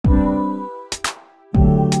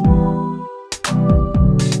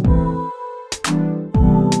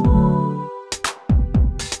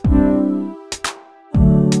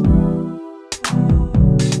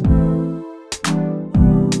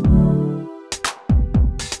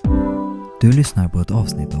Du lyssnar på ett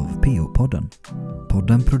avsnitt av PO-podden.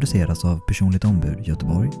 Podden produceras av Personligt ombud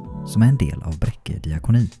Göteborg som är en del av Bräcke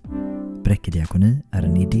diakoni. Bräcke diakoni är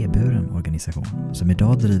en idéburen organisation som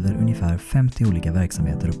idag driver ungefär 50 olika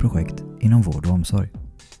verksamheter och projekt inom vård och omsorg.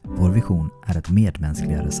 Vår vision är ett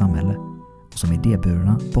medmänskligare samhälle och som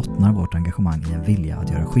idéburna bottnar vårt engagemang i en vilja att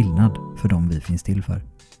göra skillnad för dem vi finns till för.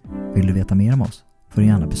 Vill du veta mer om oss får du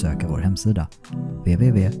gärna besöka vår hemsida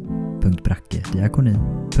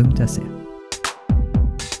www.brackediakoni.se.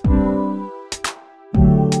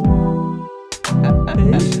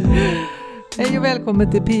 Hej och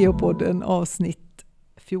välkommen till PO-podden avsnitt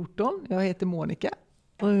 14. Jag heter Monica.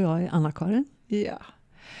 Och jag är Anna-Karin. Ja.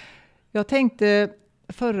 Jag tänkte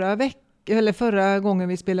förra gången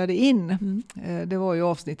vi spelade in, det var ju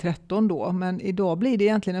avsnitt 13 då, men idag blir det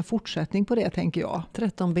egentligen en fortsättning på det tänker jag.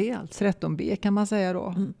 13B alltså. 13B kan man säga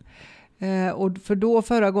då. Och för då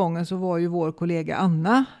förra gången så var ju vår kollega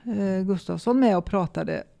Anna Gustafsson med och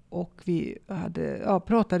pratade. Och vi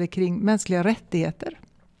pratade kring mänskliga rättigheter.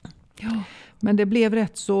 Ja. Men det blev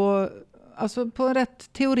rätt så, alltså på en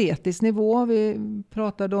rätt teoretisk nivå. Vi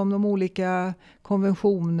pratade om de olika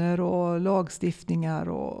konventioner och lagstiftningar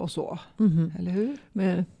och så. Eller hur?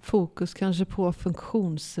 Med fokus kanske på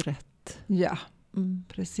funktionsrätt. Ja,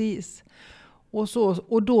 precis.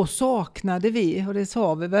 Och då saknade vi, och det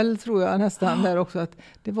sa vi väl tror jag nästan där också, att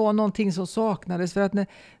det var någonting som saknades. För att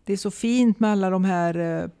det är så fint med alla de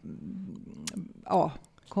här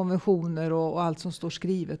konventioner och allt som står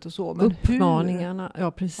skrivet och så. Men uppmaningarna,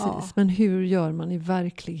 ja precis. Ja. Men hur gör man i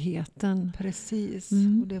verkligheten? Precis,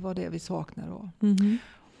 och det var det vi saknade då.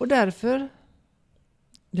 Och därför...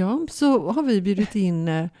 Ja, så har vi bjudit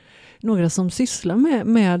in några som sysslar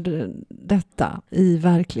med detta i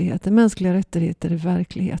verkligheten. Mänskliga rättigheter i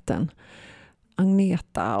verkligheten.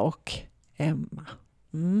 Agneta och Emma.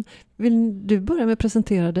 Vill du börja med att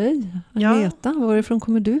presentera dig? Agneta, varifrån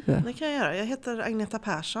kommer du? Det kan jag göra. Jag heter Agneta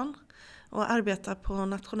Persson och arbetar på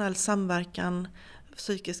Nationell samverkan för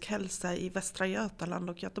psykisk hälsa i Västra Götaland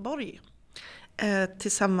och Göteborg.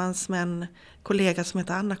 Tillsammans med en kollega som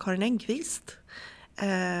heter Anna-Karin Engqvist.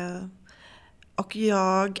 Och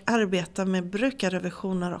jag arbetar med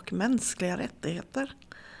brukarrevisioner och mänskliga rättigheter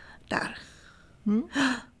där.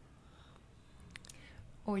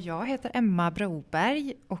 Och jag heter Emma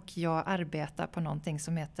Broberg och jag arbetar på någonting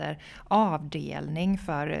som heter avdelning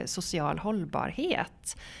för social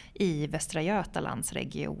hållbarhet i Västra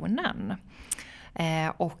Götalandsregionen.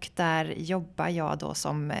 Och där jobbar jag då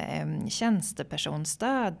som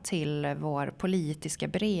tjänstepersonstöd till vår politiska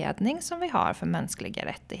beredning som vi har för mänskliga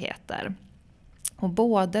rättigheter. Och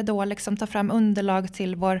både då liksom ta fram underlag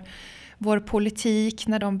till vår politik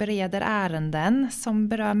när de bereder ärenden som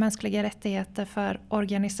berör mänskliga rättigheter för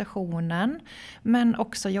organisationen. Men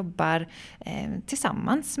också jobbar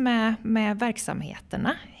tillsammans med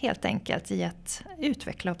verksamheterna helt enkelt i att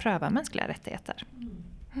utveckla och pröva mänskliga rättigheter.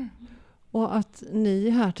 Och att ni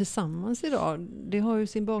är här tillsammans idag, det har ju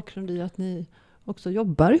sin bakgrund i att ni också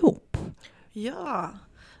jobbar ihop. Ja,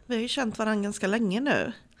 vi har ju känt varandra ganska länge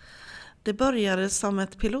nu. Det började som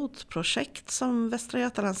ett pilotprojekt som Västra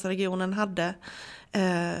Götalandsregionen hade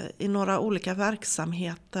i några olika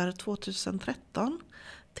verksamheter 2013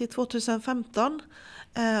 till 2015.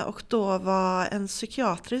 Och då var en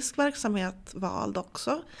psykiatrisk verksamhet vald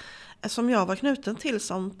också. Som jag var knuten till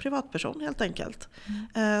som privatperson helt enkelt.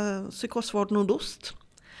 Psykosvård Nordost.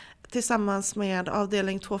 Tillsammans med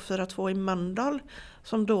avdelning 242 i Mölndal.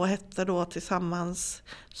 Som då hette då tillsammans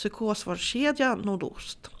Psykosvårdskedja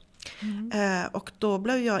Nordost. Och då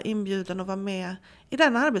blev jag inbjuden att vara med i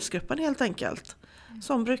den arbetsgruppen helt enkelt.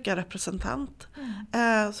 Som brukarrepresentant.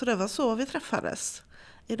 Så det var så vi träffades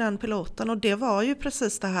i den piloten. Och det var ju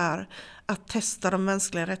precis det här att testa de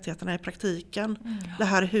mänskliga rättigheterna i praktiken. Det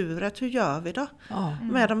här hur gör vi då?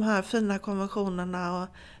 Med de här fina konventionerna och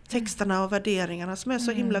texterna och värderingarna som är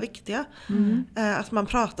så himla viktiga. Att man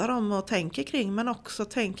pratar om och tänker kring, men också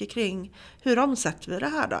tänker kring hur omsätter vi det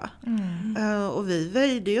här då? Och vi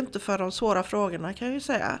väjde ju inte för de svåra frågorna kan jag ju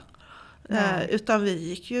säga. Utan vi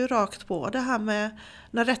gick ju rakt på det här med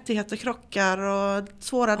när rättigheter krockar och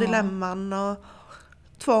svåra dilemman och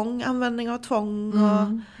tvång, användning av tvång och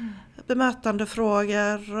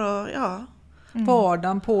bemötandefrågor och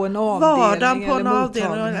vardagen på en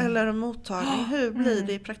avdelning eller en mottagning. Hur blir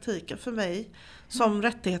det i praktiken för mig som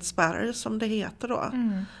rättighetsbärare som det heter då?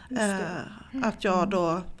 Att jag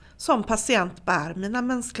då som patient bär mina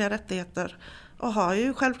mänskliga rättigheter och har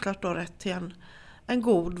ju självklart då rätt till en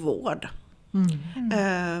god vård.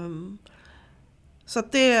 Så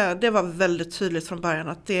att det var väldigt tydligt från början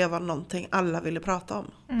att det var någonting alla ville prata om.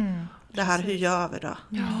 Det här, hur gör vi då?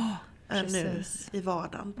 nu i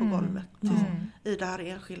vardagen på golvet. I det här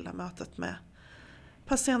enskilda mötet med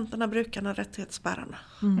patienterna, brukarna, rättighetsbärarna.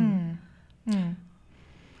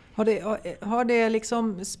 Har det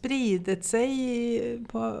liksom spridit sig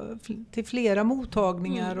till flera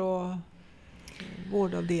mottagningar och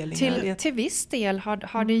vårdavdelningar? Till viss del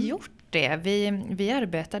har det gjort det. Vi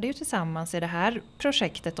arbetade ju tillsammans i det här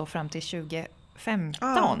projektet då fram till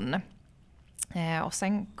 2015. Och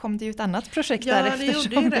sen kom det ju ett annat projekt därefter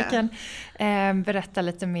som vi kan berätta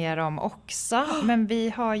lite mer om också. Men vi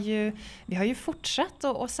har ju fortsatt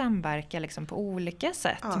att samverka liksom på olika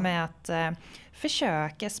sätt med att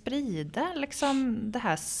försöka sprida liksom det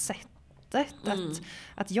här sättet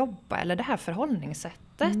att jobba, eller det här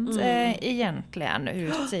förhållningssättet egentligen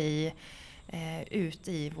ut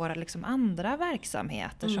i våra liksom andra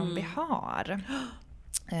verksamheter som vi har.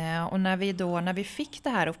 Och när vi fick det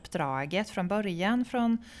här uppdraget från början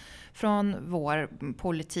från vår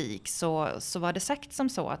politik så var det sagt som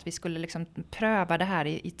så att vi skulle liksom pröva det här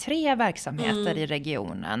i 3 verksamheter i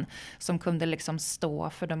regionen som kunde liksom stå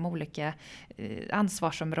för de olika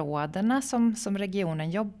ansvarsområdena som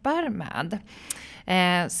regionen jobbar med.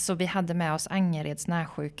 Så vi hade med oss Angereds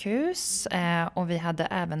närsjukhus och vi hade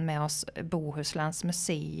även med oss Bohusläns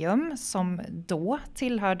museum som då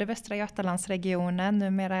tillhörde Västra Götalandsregionen.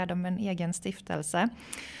 Numera är de en egen stiftelse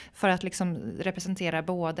för att liksom representera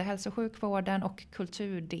både hälso- och sjukvården och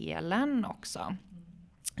kulturdelen också.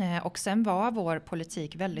 Och sen var vår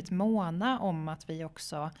politik väldigt måna om att vi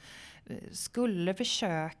också skulle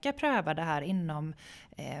försöka pröva det här inom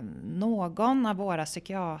någon av våra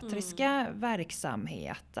psykiatriska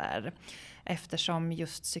verksamheter. Eftersom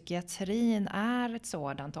just psykiatrin är ett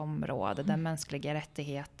sådant område där mänskliga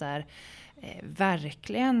rättigheter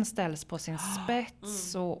verkligen ställs på sin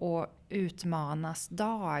spets och utmanas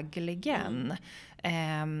dagligen.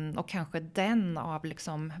 Och kanske den av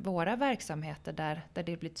liksom våra verksamheter där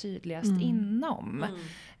det blir tydligast inom.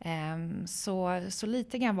 Så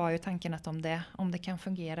lite grann var ju tanken att om det kan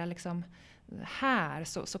fungera liksom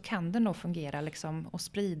här så kan det nog fungera liksom och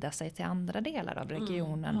sprida sig till andra delar av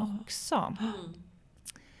regionen också.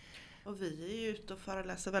 Och vi är ju ute och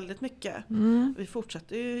föreläser väldigt mycket. Vi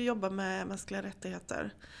fortsätter ju jobba med mänskliga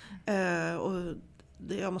rättigheter. Och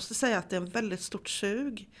jag måste säga att det är en väldigt stort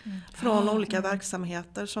sug från olika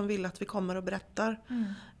verksamheter som vill att vi kommer och berättar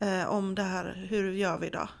om det här. Hur gör vi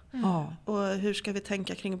då? Och hur ska vi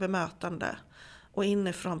tänka kring bemötande? Och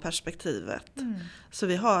inifrån perspektivet. Så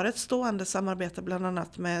vi har ett stående samarbete bland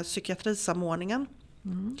annat med psykiatrisamordningen.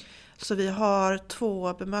 Så vi har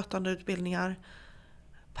 2 bemötandeutbildningar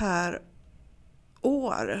per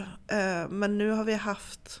år. Men nu har vi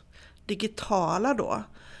haft digitala då.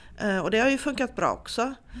 Och det har ju funkat bra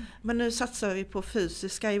också. Men nu satsar vi på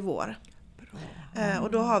fysiska i vår.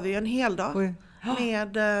 Och då har vi en hel dag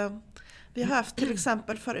med... vi har haft till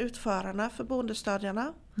exempel för utförarna, för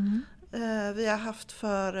boendestödjarna. Vi har haft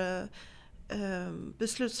för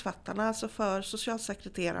beslutsfattarna, alltså för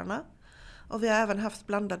socialsekreterarna. Och vi har även haft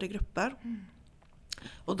blandade grupper.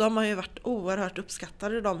 Och de har ju varit oerhört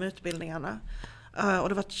uppskattade, de utbildningarna. Och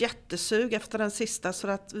det var ett jättesug efter den sista så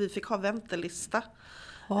att vi fick ha väntelista.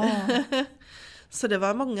 Så det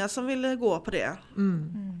var många som ville gå på det.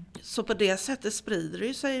 Så på det sättet sprider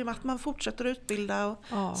det sig att man fortsätter utbilda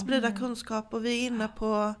och sprida kunskap. Och vi är inne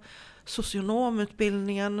på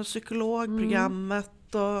socionomutbildningen och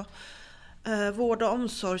psykologprogrammet och vård- och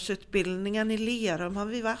omsorgsutbildningen i Lerum har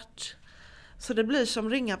vi varit. Så det blir som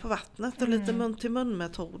ringa på vattnet och lite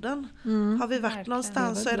mun-till-mun-metoden. Har vi varit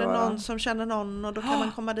någonstans så är det någon som känner någon och då kan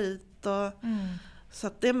man komma dit. Så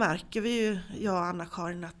att det märker vi ju, jag och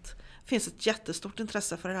Anna-Karin, att det finns ett jättestort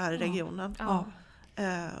intresse för det här i regionen.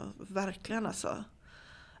 Verkligen alltså.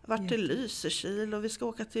 Vart till Lysekil och vi ska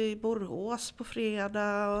åka till Borås på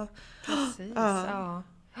fredag. Och, precis,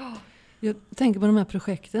 Jag tänker på de här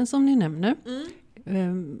projekten som ni nämner.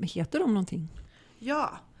 Heter de någonting?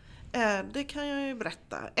 Ja, det kan jag ju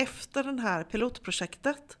berätta. Efter det här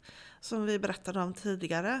pilotprojektet som vi berättade om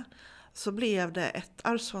tidigare så blev det ett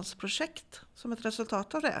arvsfondsprojekt som ett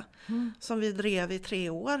resultat av det. Som vi drev i 3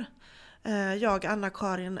 år. Jag,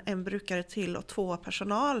 Anna-Karin, en brukare till och 2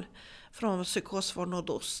 personal från Psykosvård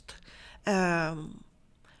Nordost.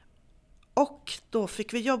 Och då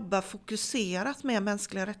fick vi jobba fokuserat med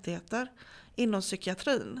mänskliga rättigheter inom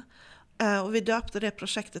psykiatrin. Och vi döpte det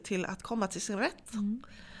projektet till att komma till sin rätt.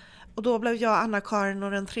 Och då blev jag, Anna-Karin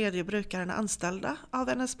och den 3:e brukaren anställda av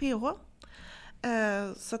NSPH.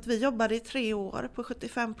 Så att vi jobbade i 3 år på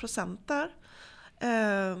 75% där.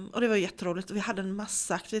 Och det var jätteroligt. Vi hade en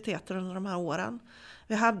massa aktiviteter under de här åren.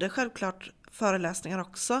 Vi hade självklart föreläsningar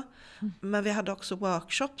också. Men vi hade också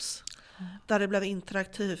workshops. Där det blev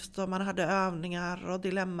interaktivt och man hade övningar och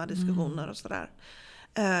dilemmadiskussioner och sådär.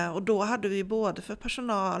 Och då hade vi både för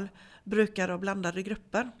personal, brukare och blandade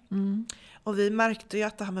grupper. Och vi märkte ju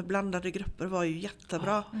att det här med blandade grupper var ju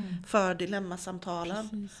jättebra för dilemmasamtalen.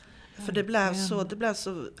 Precis. För det blev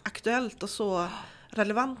så aktuellt och så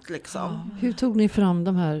relevant liksom. Hur tog ni fram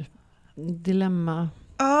de här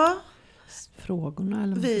dilemmafrågorna? Ja,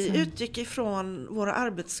 Eller vad vi ska jag säga? utgick ifrån vår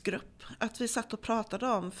arbetsgrupp. Att vi satt och pratade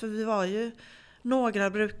om, för vi var ju några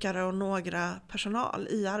brukare och några personal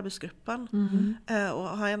i arbetsgruppen. Och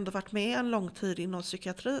har ändå varit med en lång tid inom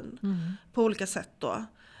psykiatrin på olika sätt då.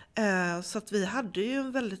 Så att vi hade ju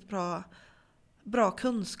en väldigt bra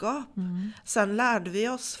kunskap. Sen lärde vi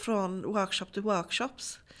oss från workshop till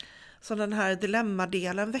workshops. Så den här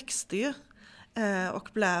dilemmadelen växte ju och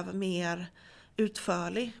blev mer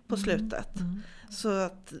utförlig på slutet.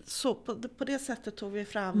 Så på det sättet tog vi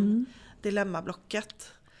fram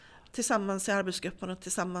dilemmablocket tillsammans i arbetsgruppen och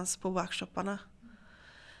tillsammans på workshopparna.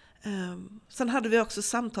 Sen hade vi också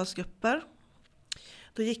samtalsgrupper.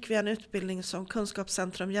 Då gick vi en utbildning som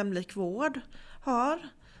Kunskapscentrum jämlik vård har,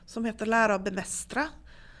 som heter Lära och bemästra,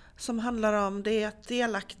 som handlar om det är ett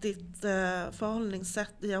delaktigt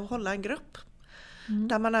förhållningssätt i att hålla en grupp.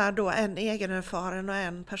 Där man är då en egenerfaren och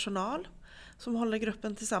en personal som håller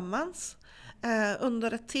gruppen tillsammans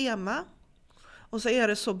under ett tema. Och så är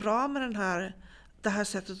det så bra med det här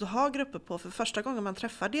sättet att ha grupper på. För första gången man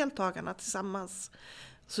träffar deltagarna tillsammans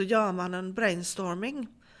så gör man en brainstorming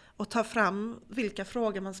och tar fram vilka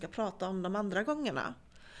frågor man ska prata om de andra gångerna.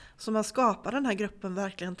 Så man skapar den här gruppen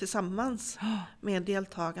verkligen tillsammans med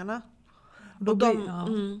deltagarna.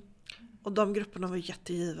 Och de grupperna var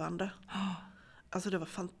jättegivande. Alltså det var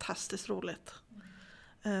fantastiskt roligt.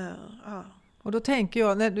 Och då tänker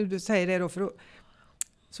jag, när du säger det då,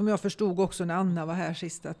 som jag förstod också när Anna var här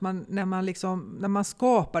sist, att när man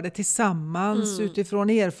skapar det tillsammans utifrån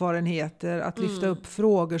erfarenheter, att lyfta upp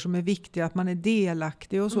frågor som är viktiga, att man är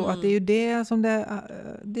delaktig och så, att det är ju det som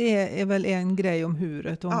det är väl en grej om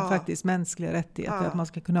huret, om faktiskt mänskliga rättigheter, att man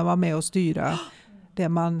ska kunna vara med och styra det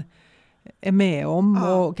man är med om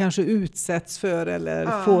och kanske utsätts för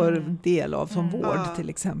eller får del av som vård till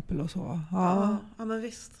exempel och så. Ja, men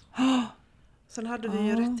visst. Sen hade vi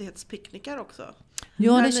ju rättighetspicknickar också.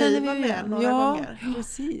 Ja, där det känner ni var vi med några gånger.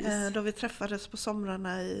 Precis. Då vi träffades på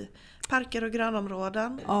somrarna i parker och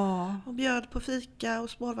grönområden. Och bjöd på fika och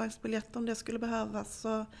spårvagnsbiljett om det skulle behövas.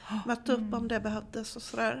 Och mötte upp om det behövdes och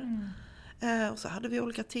sådär. Och så hade vi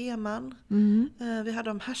olika teman. Vi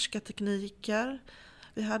hade om härskartekniker.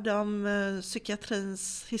 Vi hade om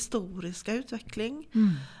psykiatrins historiska utveckling.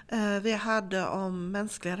 Vi hade om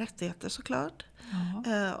mänskliga rättigheter såklart.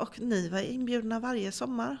 Och ni var inbjudna varje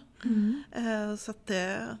sommar. Så att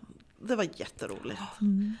det var jätteroligt.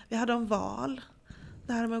 Vi hade om val.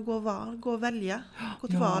 Det här med att gå och välja. Gå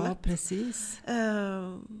till valet. Precis.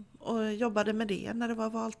 Och jobbade med det när det var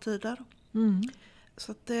valtider.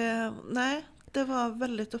 Så att det var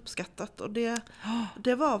väldigt uppskattat. Och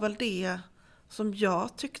det var väl det som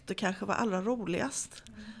jag tyckte kanske var allra roligast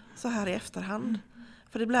så här i efterhand.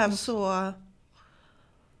 För det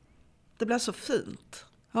blev så fint.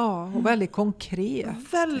 Ja, och väldigt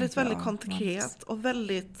konkret. Väldigt konkret och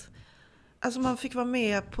väldigt, alltså man fick vara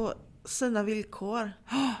med på sina villkor.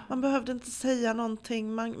 Man behövde inte säga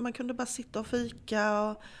någonting. Man kunde bara sitta och fika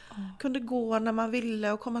och kunde gå när man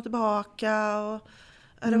ville och komma tillbaka. Och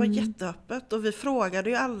det var jätteöppet. Och vi frågade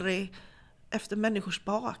ju aldrig efter människors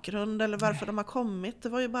bakgrund eller varför de har kommit. Det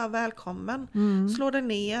var ju bara välkommen. Slå dig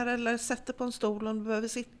ner eller sätt dig på en stol om du behöver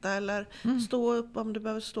sitta eller stå upp om du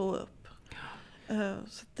behöver stå upp.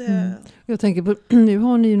 Så Jag tänker på, nu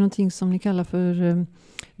har ni ju någonting som ni kallar för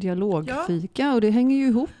dialogfika och det hänger ju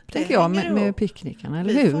ihop, tänker jag, med picknickarna,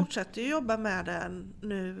 eller hur? Vi fortsätter ju jobba med den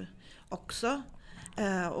nu också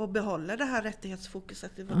och behåller det här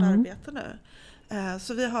rättighetsfokuset i vårt arbete nu.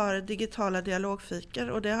 Så vi har digitala dialogfikor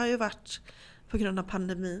och det har ju varit på grund av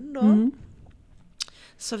pandemin då.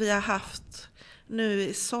 Så vi har haft, nu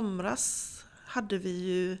i somras hade vi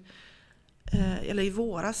ju, eller i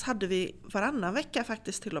våras hade vi varannan vecka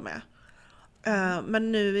faktiskt till och med.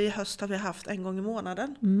 Men nu i höst har vi haft en gång i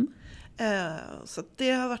månaden. Så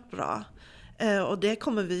det har varit bra. Och det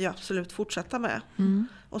kommer vi ju absolut fortsätta med.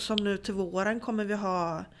 Och som nu till våren kommer vi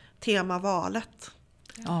ha tema valet.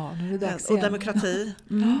 Ja, nu är det dags och igen. demokrati.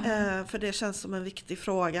 För det känns som en viktig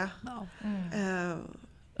fråga.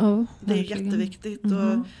 Det är jätteviktigt.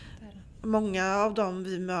 Och många av dem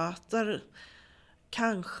vi möter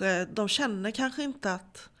de känner kanske inte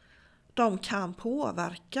att de kan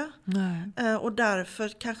påverka. Och därför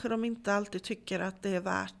kanske de inte alltid tycker att det är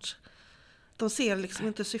värt de ser liksom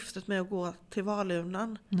inte syftet med att gå till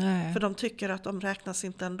valurnan. Nej. För de tycker att de räknas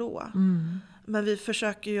inte ändå. Mm. Men vi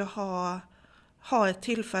försöker ju ha ett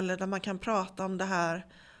tillfälle där man kan prata om det här.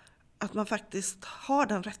 Att man faktiskt har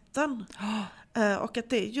den rätten. Och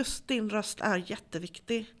att just din röst är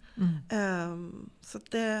jätteviktig. Så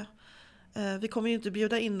att vi kommer ju inte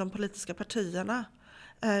bjuda in de politiska partierna.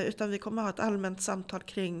 Utan vi kommer ha ett allmänt samtal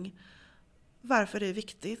kring varför det är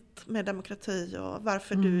viktigt med demokrati. Och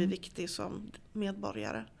varför du är viktig som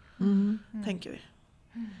medborgare. Tänker vi.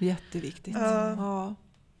 Jätteviktigt. Ja.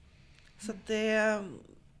 Så att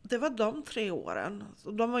det var de 3 åren.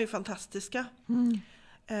 Så de var ju fantastiska.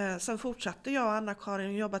 Sen fortsatte jag och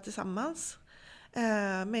Anna-Karin jobba tillsammans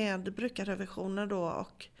med brukarrevisioner då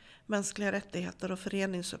och mänskliga rättigheter och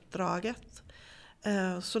föreningsuppdraget.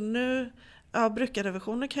 Så nu,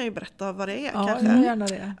 brukarrevisioner kan ju berätta vad det är kanske. Ja, gärna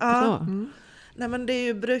det. Ja. Nej, men det är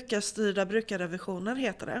ju brukarstyrda brukarrevisioner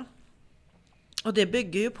heter det. Och det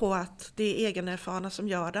bygger ju på att det är egenerfarna som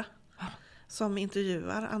gör det. Som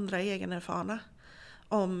intervjuar andra egenerfarna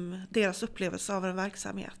om deras upplevelse av en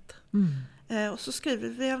verksamhet. Och så skriver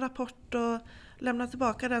vi en rapport och lämnar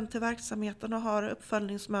tillbaka den till verksamheten och har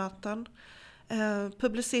uppföljningsmöten.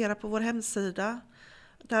 Publicerar på vår hemsida.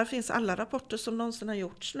 Där finns alla rapporter som någonsin har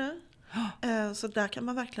gjorts nu. Så där kan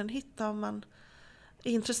man verkligen hitta om man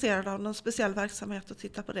är intresserad av någon speciell verksamhet och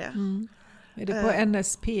titta på det. Är det på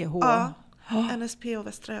NSPH? Ja, NSPH och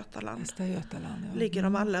Västra Götaland. Västra Götaland, ja. Ligger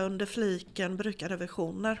de alla under fliken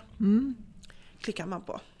brukarrevisioner. Klickar man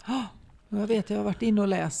på. Jag vet, jag har varit inne och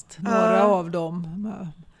läst några av dem.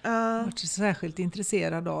 Jag har varit särskilt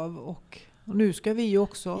intresserad av. Och nu ska vi ju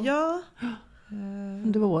också...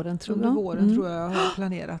 Under våren tror jag har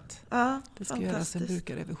planerat. Det ska göras en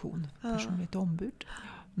brukarrevision. Personligt ombud.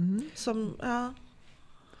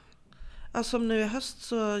 Som nu i höst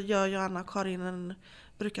så gör ju Anna-Karin en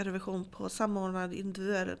brukarrevision på samordnad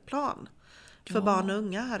individuell plan. För barn och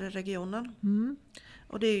unga här i regionen.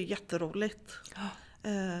 Och det är ju jätteroligt.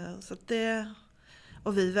 Så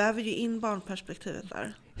och vi väver ju in barnperspektivet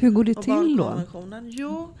där. Hur går det till då?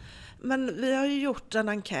 Jo, men vi har ju gjort en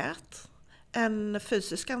enkät. En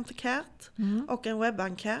fysisk enkät och en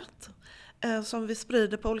webbenkät. Som vi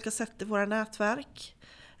sprider på olika sätt i våra nätverk.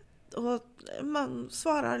 Och man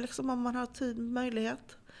svarar liksom om man har tid och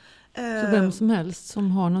möjlighet. Så vem som helst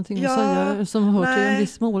som har någonting att säga, som har hört till en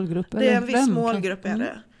viss målgrupp? Det är en viss målgrupp är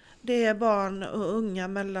det. Det är barn och unga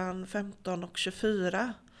mellan 15 och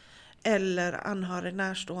 24 eller anhörig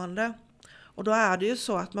närstående. Och då är det ju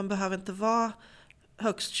så att man behöver inte vara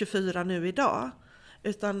högst 24 nu idag.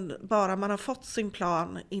 Utan bara man har fått sin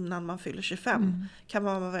plan innan man fyller 25 kan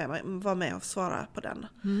man vara med och svara på den.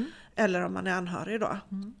 Eller om man är anhörig då.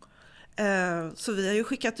 Så vi har ju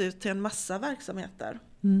skickat ut till en massa verksamheter.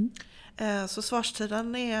 Så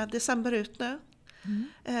svarstiden är december ut nu.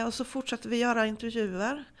 Och så fortsätter vi göra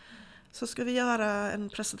intervjuer. Så ska vi göra en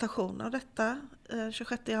presentation av detta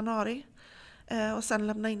 26 januari. Och sen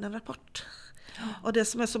lämna in en rapport. Och det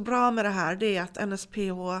som är så bra med det här det är att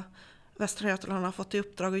NSPH Västra Götaland har fått i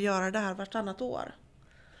uppdrag att göra det här vartannat år.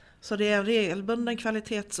 Så det är en regelbunden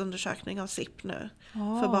kvalitetsundersökning av SIP nu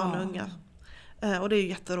för barn och unga. Och det är ju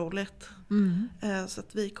jätteroligt. Så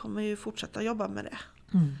att vi kommer ju fortsätta jobba med det.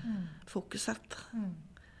 Fokuset.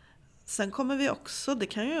 Sen kommer vi också, det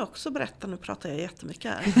kan jag ju också berätta, nu pratar jag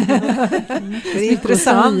jättemycket här. Det är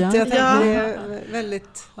intressant, jag tänker det är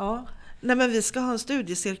väldigt... Nej, men vi ska ha en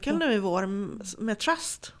studiecirkel nu i vår med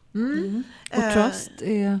Trust. Och Trust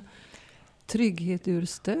är trygghet ur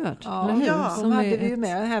stöd. Som hade vi ju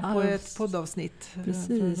med här på ett poddavsnitt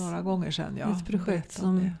för några gånger sedan. Ett projekt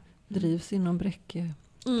som drivs inom Bräcke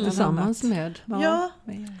tillsammans med.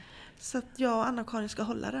 Så att jag och Anna-Karin ska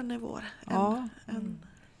hålla den i vår.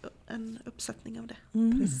 En uppsättning av det.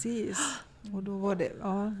 Precis. Och då var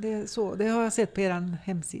det har jag sett på er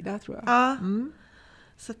hemsida tror jag.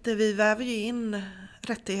 Så att vi väver ju in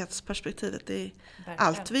rättighetsperspektivet i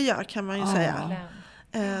allt vi gör kan man ju säga.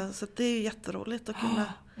 Så att det är ju jätteroligt att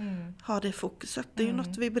kunna ha det fokuset. Det är ju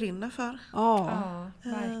något vi brinner för. Ja,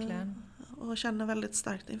 verkligen. Och känner väldigt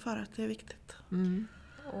starkt inför att det är viktigt.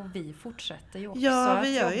 Och vi fortsätter ju också att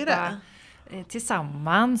jobba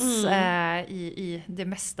tillsammans i det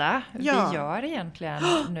mesta vi gör egentligen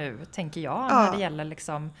nu, tänker jag, när det gäller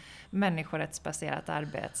liksom människorättsbaserat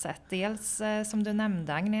arbetssätt. Dels som du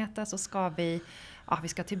nämnde, Agneta, så ska vi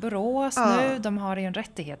ska till Borås nu. De har ju en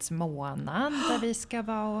rättighetsmånad där vi ska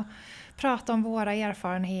vara och prata om våra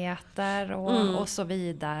erfarenheter och så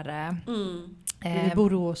vidare. I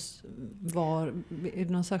Borås är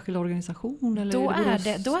det någon särskild organisation? Eller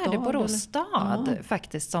Då är det Borås stad Ja.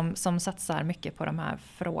 faktiskt som satsar mycket på de här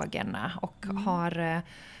frågorna och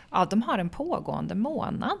de har en pågående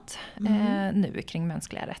månad nu kring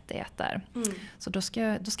mänskliga rättigheter. Så då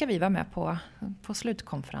ska vi vara med på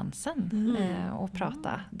slutkonferensen och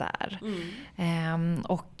prata där.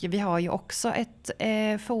 Och vi har ju också ett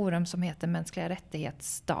forum som heter Mänskliga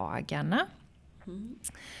rättighetsdagarna.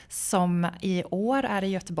 Som i år är i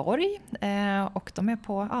Göteborg och de är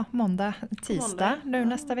på måndag, tisdag nu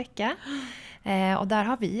nästa vecka. Och där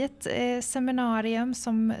har vi ett seminarium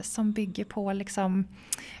som bygger på liksom,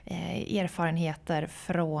 erfarenheter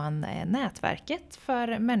från nätverket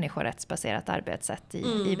för människorättsbaserat arbetssätt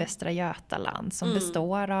i Västra Götaland som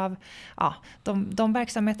består av de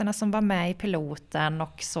verksamheterna som var med i piloten,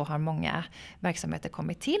 och så har många verksamheter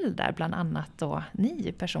kommit till där, bland annat då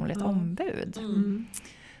ni personligt ombud.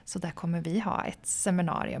 Så där kommer vi ha ett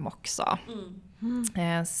seminarium också.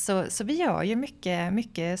 Så vi gör ju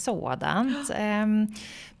mycket sådant.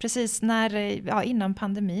 Precis innan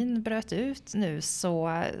pandemin bröt ut nu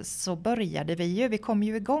så började vi kom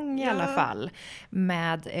ju igång i alla fall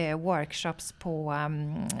med workshops på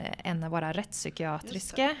en av våra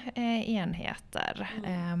rättspsykiatriska enheter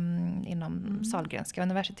inom Sahlgrenska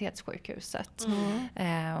universitetssjukhuset.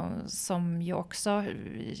 Som ju också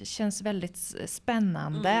känns väldigt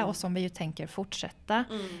spännande och som vi ju tänker fortsätta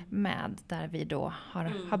med, där vi då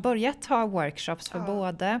har börjat ha workshops för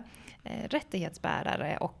både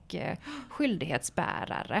rättighetsbärare och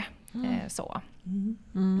skyldighetsbärare. Så.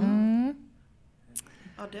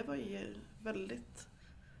 Ja, det var ju väldigt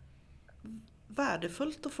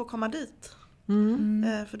värdefullt att få komma dit.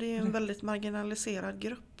 För det är en väldigt marginaliserad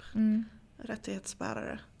grupp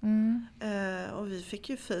rättighetsbärare. Och vi fick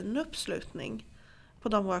ju fin uppslutning på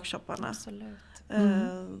de workshopparna. Absolut.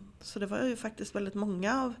 Så det var ju faktiskt väldigt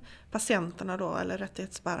många av patienterna då, eller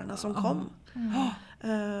rättighetsbärarna, som kom.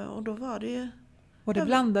 Och då var det ju... Och det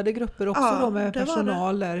blandade grupper också då med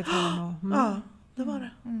personal därifrån. Ja, det var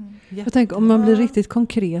det. Jag tänker, om man blir riktigt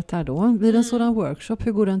konkret här då, vid en sådan workshop,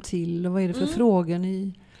 hur går den till och vad är det för frågor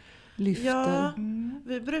ni lyfter? Ja,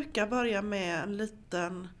 vi brukar börja med en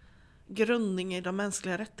liten grundning i de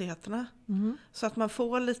mänskliga rättigheterna. Så att man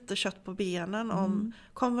får lite kött på benen om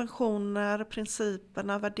konventioner,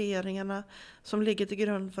 principerna, värderingarna som ligger till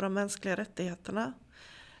grund för de mänskliga rättigheterna.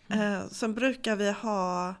 Sen brukar vi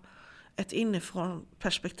ha ett inifrån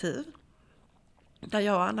perspektiv. Där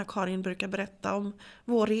jag och Anna-Karin brukar berätta om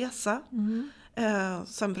vår resa.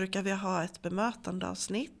 Sen brukar vi ha ett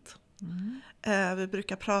bemötandeavsnitt. Vi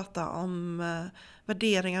brukar prata om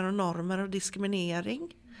värderingar och normer och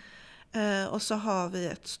diskriminering. Och så har vi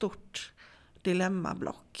ett stort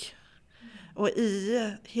dilemmablock. Och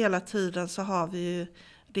i hela tiden så har vi ju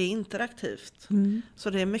det interaktivt. Så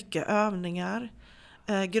det är mycket övningar.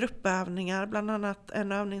 Gruppövningar, bland annat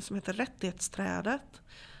en övning som heter rättighetsträdet.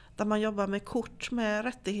 Där man jobbar med kort med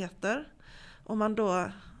rättigheter. Och man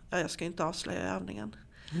då, jag ska inte avslöja övningen.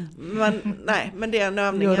 Men det är en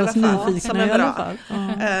övning i alla fall som är bra.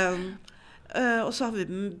 Och så har vi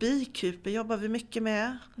bikuper, jobbar vi mycket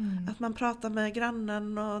med. Att man pratar med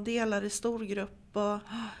grannen och delar i storgrupp. Och,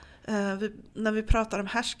 när vi pratar om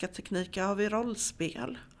härskartekniker har vi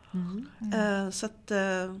rollspel. Så att,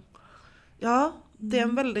 det är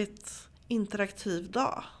en väldigt interaktiv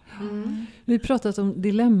dag. Vi har pratat om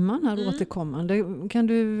dilemman här återkommande. Kan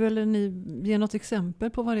du eller ni ge något exempel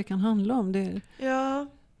på vad det kan handla om? Ja,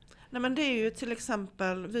 men det är ju till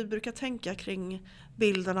exempel, vi brukar tänka kring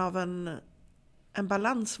bilden av en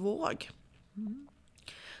balansvåg.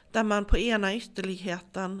 Där man på ena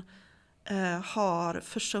ytterligheten har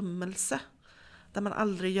försummelse. Där man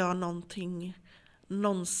aldrig gör någonting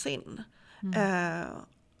någonsin.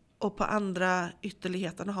 Och på andra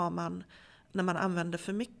ytterligheten har man när man använder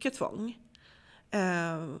för mycket tvång.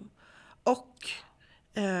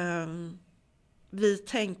 Vi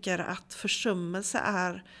tänker att försummelse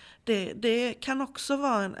är det kan också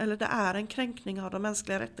vara det är en kränkning av de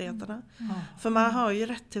mänskliga rättigheterna. För man har ju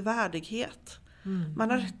rätt till värdighet. Man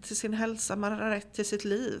har rätt till sin hälsa, man har rätt till sitt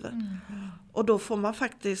liv. Och då får man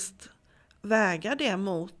faktiskt väga det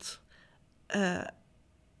mot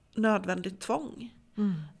nödvändigt tvång.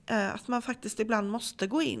 Att man faktiskt ibland måste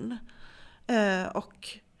gå in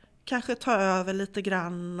och kanske ta över lite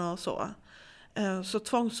grann och så. Så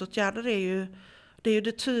tvångsåtgärder är ju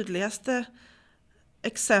det tydligaste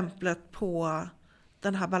exemplet på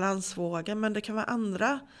den här balansvågen. Men det kan vara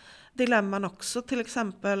andra dilemman också. Till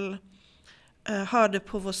exempel hörde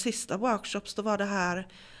på vår sista workshops, då var det här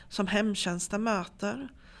som hemtjänsten möter.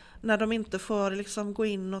 När de inte får liksom gå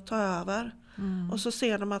in och ta över. Och så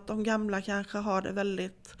ser de att de gamla kanske har det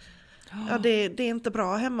väldigt... Ja, det är inte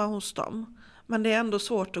bra hemma hos dem. Men det är ändå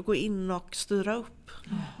svårt att gå in och styra upp.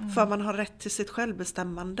 För man har rätt till sitt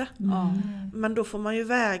självbestämmande. Men då får man ju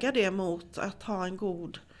väga det mot att ha en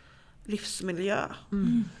god livsmiljö.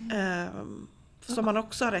 Som man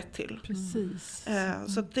också har rätt till. Precis.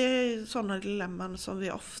 Så det är sådana dilemman som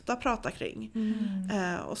vi ofta pratar kring.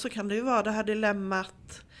 Och så kan det ju vara det här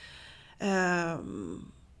dilemmat.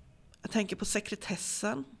 Jag tänker på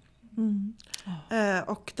sekretessen.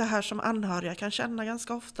 Och det här som anhöriga kan känna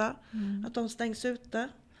ganska ofta. Att de stängs ute.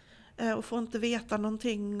 Och får inte veta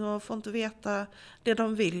någonting. Och får inte veta det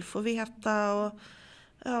de vill få veta. Och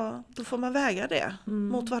ja, då får man väga det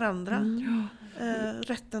mot varandra.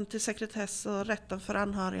 Rätten till sekretess och rätten för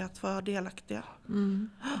anhöriga att vara delaktiga.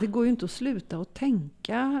 Det går ju inte att sluta att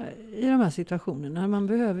tänka i de här situationerna. Man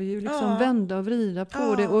behöver ju liksom vända och vrida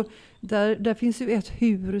på det. Och där finns ju ett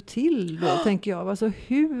hur till då, tänker jag. Alltså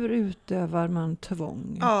hur utövar man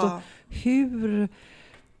tvång? Och hur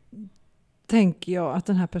tänker jag att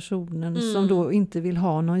den här personen som då inte vill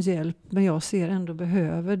ha någon hjälp, men jag ser ändå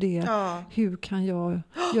behöver det. Hur kan jag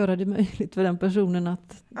göra det möjligt för den personen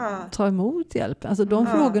att ta emot hjälp? Alltså de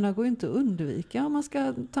frågorna går ju inte att undvika om man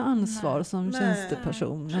ska ta ansvar som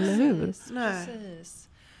tjänsteperson, eller hur? Precis.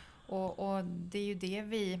 Och det är ju det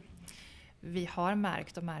vi har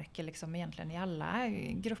märkt och märker liksom egentligen i alla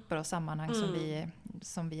grupper och sammanhang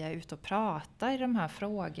som vi är ute och pratar i de här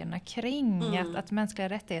frågorna kring att mänskliga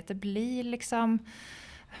rättigheter blir liksom,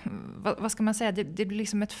 vad ska man säga, det blir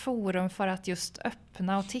liksom ett forum för att just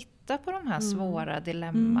öppna och titta på de här svåra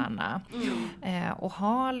dilemmana och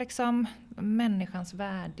ha liksom människans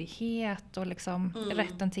värdighet och liksom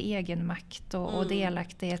rätten till egenmakt och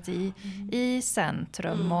delaktighet i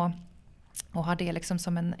centrum och ha det liksom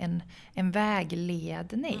som en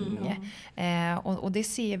vägledning. Och det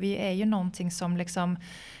ser vi är ju någonting som liksom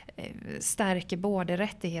stärker både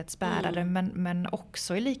rättighetsbärare men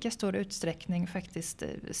också i lika stor utsträckning faktiskt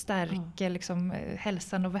stärker liksom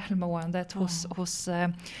hälsan och välmåendet hos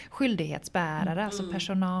skyldighetsbärare, alltså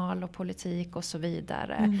personal och politik och så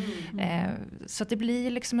vidare. Så att det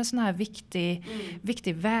blir liksom en sån här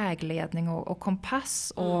viktig vägledning och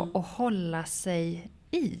kompass och hålla sig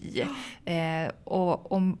i.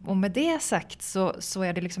 Och med det sagt så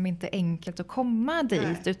är det liksom inte enkelt att komma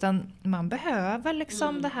dit, utan man behöver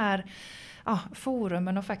liksom det här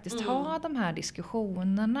forumen och faktiskt ha de här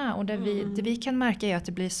diskussionerna, och det vi kan märka är att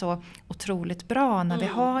det blir så otroligt bra när vi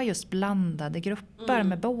har just blandade grupper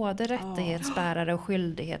med både rättighetsbärare och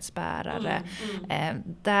skyldighetsbärare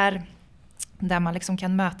där man liksom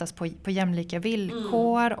kan mötas på jämlika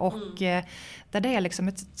villkor och där det är liksom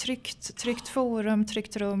ett tryggt forum,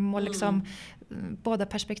 tryggt rum och liksom båda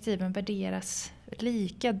perspektiven värderas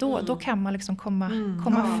lika. Då kan man liksom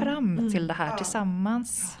komma fram till det här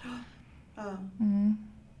tillsammans.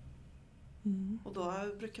 Och då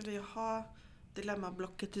brukar vi ha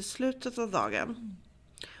dilemmablocket i slutet av dagen.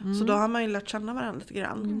 Så då har man ju lärt känna varandra lite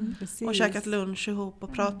grann. Och käkat lunch ihop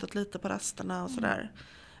och pratat lite på rasterna och sådär.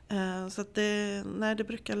 Så att det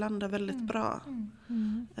brukar landa väldigt bra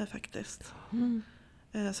faktiskt.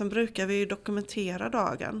 Sen brukar vi ju dokumentera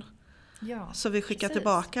dagen. Så vi skickar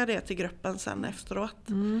tillbaka det till gruppen sen efteråt.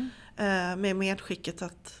 Med medskicket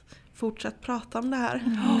att fortsätt prata om det här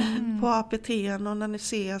på APT och när ni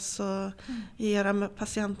ses och i era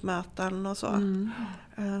patientmöten och så.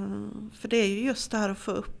 För det är ju just det här att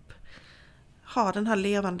få ha den här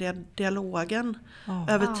levande dialogen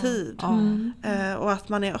över tid. Och att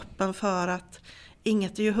man är öppen för att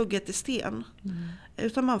inget är ju hugget i sten.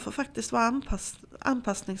 Utan man får faktiskt vara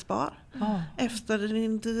anpassningsbar. Efter den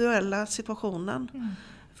individuella situationen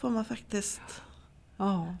får man faktiskt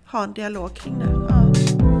ha en dialog kring det.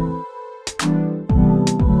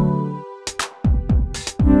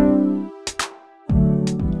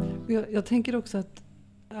 Jag tänker också att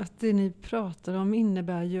det ni pratar om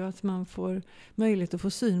innebär ju att man får möjlighet att få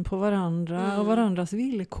syn på varandra och varandras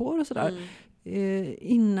villkor och sådär.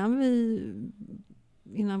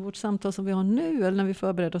 Innan vårt samtal som vi har nu, eller när vi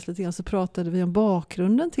förberedde oss lite grann, så pratade vi om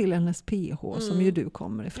bakgrunden till NSPH som ju du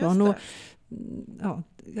kommer ifrån. Och,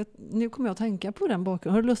 nu kommer jag att tänka på den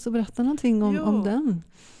bakgrunden. Har du lust att berätta någonting om den?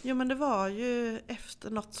 Jo, men det var ju efter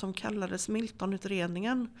något som kallades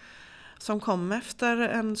Milton-utredningen som kom efter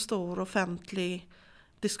en stor offentlig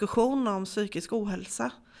diskussion om psykisk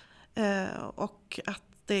ohälsa och att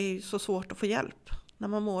det är så svårt att få hjälp när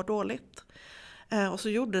man mår dåligt. Och så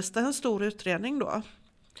gjordes det en stor utredning då.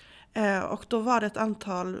 Och då var det ett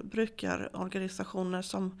antal brukarorganisationer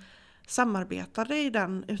som samarbetade i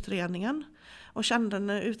den utredningen och kände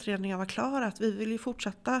när utredningen var klar att vi vill ju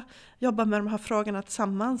fortsätta jobba med de här frågorna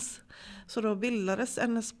tillsammans. Så då bildades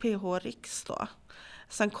NSPH Riks då.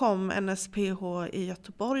 Sen kom NSPH i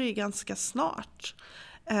Göteborg ganska snart.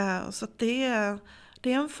 Så att det är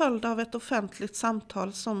en följd av ett offentligt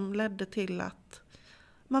samtal som ledde till att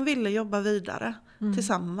man ville jobba vidare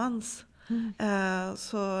tillsammans.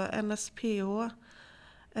 Så NSPH,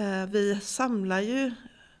 vi samlar ju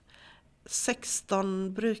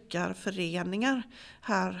 16 brukarföreningar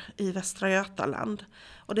här i Västra Götaland.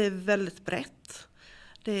 Och det är väldigt brett.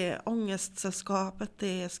 Det är Ångestsällskapet,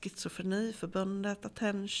 det är Schizofreniförbundet,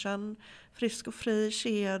 Attention, Frisk och Fri,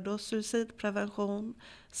 Kedo, Suicidprevention,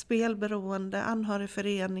 Spelberoende,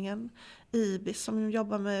 Anhörigföreningen, IBIS som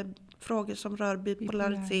jobbar med frågor som rör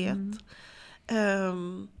bipolaritet.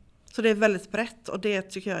 Så det är väldigt brett och det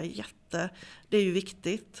tycker jag det är ju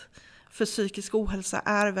viktigt. För psykisk ohälsa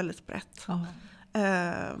är väldigt brett.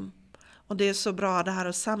 Och det är så bra det här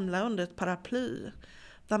att samla under ett paraply.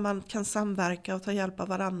 Där man kan samverka och ta hjälp av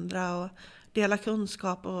varandra och dela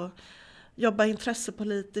kunskap och jobba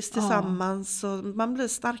intressepolitiskt tillsammans. Och man blir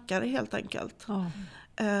starkare helt enkelt.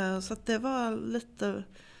 Så att det var lite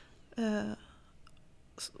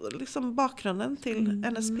liksom bakgrunden till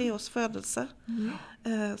NSPHs födelse.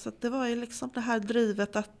 Så att det var ju liksom det här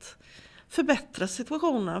drivet att förbättra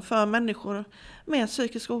situationen för människor med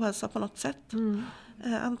psykisk ohälsa på något sätt.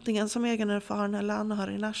 Antingen som egenerfaren eller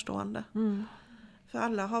anhörig närstående. För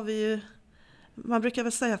alla har vi ju, man brukar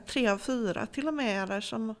väl säga 3 av 4 till och med är där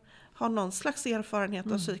som har någon slags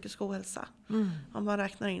erfarenhet av psykisk ohälsa. Om man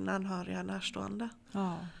räknar in anhöriga närstående.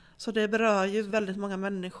 Så det berör ju väldigt många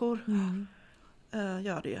människor.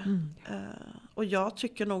 Gör det ju. Och jag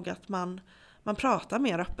tycker nog att man pratar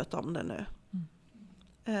mer öppet om det nu.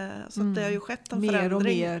 Så det har ju skett en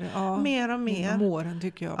förändring. Mer och mer. Genom åren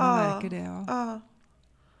tycker jag. Man märker det.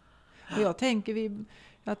 Och jag tänker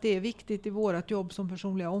att det är viktigt i vårt jobb som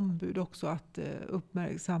personliga ombud också att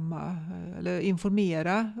uppmärksamma eller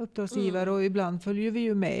informera uppdragsgivare. Och ibland följer vi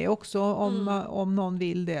ju med också om någon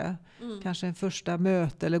vill det. Kanske en första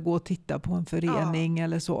möte eller gå och titta på en förening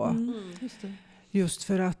eller så. Just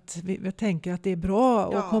för att vi tänker att det är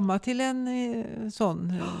bra att komma till en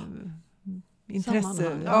sån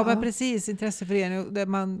intresseförening där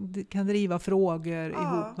man kan driva frågor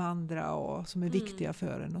ihop med andra och som är viktiga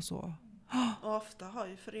för en och så. Och ofta har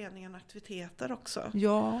ju föreningen aktiviteter också.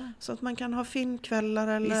 Ja. Så att man kan ha filmkvällar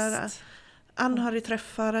eller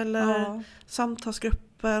anhörigträffar eller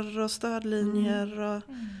samtalsgrupper och stödlinjer. Och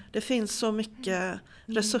det finns så mycket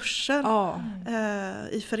resurser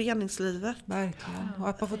i föreningslivet. Verkligen. Och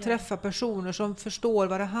att man får träffa personer som förstår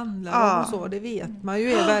vad det handlar om och så. Det vet man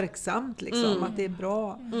ju är verksamt liksom. Att det är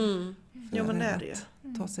bra Jo, men det är det ju.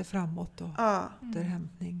 Att ta sig framåt och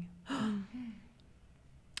återhämtning.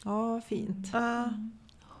 Ja, fint.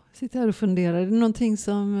 Sitter här och funderar. Är det någonting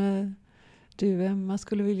som du, Emma,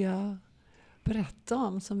 skulle vilja berätta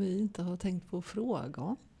om som vi inte har tänkt på att fråga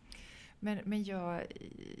om? Men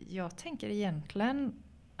jag tänker egentligen,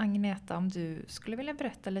 Agneta, om du skulle vilja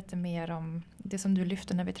berätta lite mer om det som du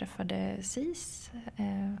lyfte när vi träffade SIS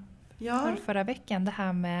förra veckan. Det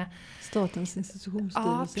här med Statens institutionsstyrelse.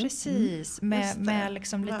 Ja, precis. Med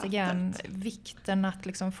liksom lite grann vikten att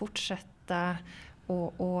liksom fortsätta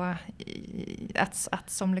och att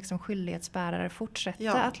som liksom skyldighetsbärare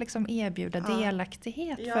fortsätta att liksom erbjuda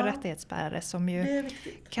delaktighet för rättighetsbärare som ju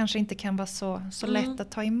kanske inte kan vara så lätt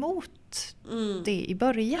att ta emot det i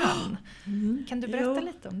början. Kan du berätta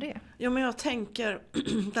lite om det? Jo, men jag tänker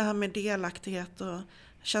det här med delaktighet och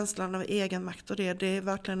känslan av egenmakt och det är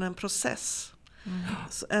verkligen en process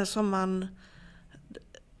som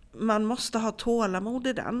man måste ha tålamod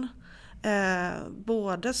i den.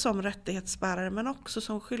 Både som rättighetsbärare men också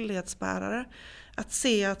som skyldighetsbärare. Att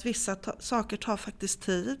se att vissa saker tar faktiskt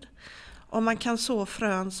tid. Och man kan så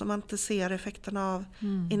frön som man inte ser effekterna av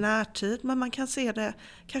i närtid. Men man kan se det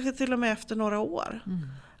kanske till och med efter några år.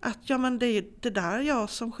 Att det där jag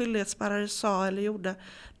som skyldighetsbärare sa eller gjorde,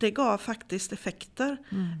 det gav faktiskt effekter.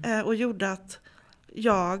 Och gjorde att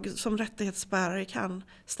jag som rättighetsbärare kan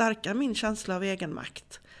stärka min känsla av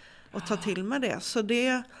egenmakt. Och ta till mig det. Så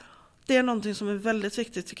det är någonting som är väldigt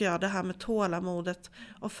viktigt tycker jag. Det här med tålamodet.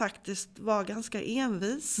 Och faktiskt vara ganska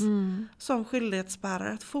envis som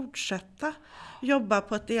skyldighetsbärare. Att fortsätta jobba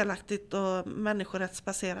på ett delaktigt och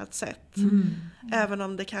människorättsbaserat sätt. Även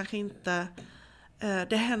om det kanske inte...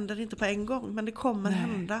 det händer inte på en gång. Men det kommer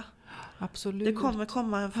hända. Absolut. Det kommer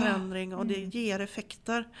komma en förändring. Och det ger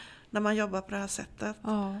effekter. när man jobbar på det här sättet.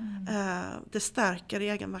 Ja. Det stärker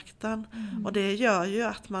egenmakten och det gör ju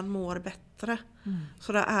att man mår bättre.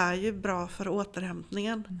 Så det är ju bra för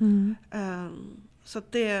återhämtningen. Så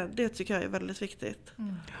att det tycker jag är väldigt viktigt.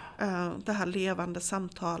 Det här levande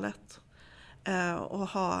samtalet. Och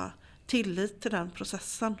ha tillit till den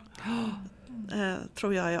processen.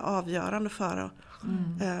 Tror jag är avgörande för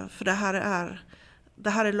det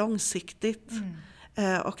här är långsiktigt.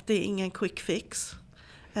 Och det är ingen quick fix.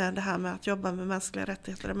 Det här med att jobba med mänskliga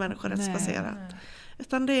rättigheter och människorättsbaserat.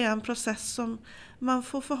 Utan det är en process som man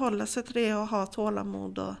får förhålla sig till det och ha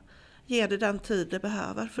tålamod och ge det den tid det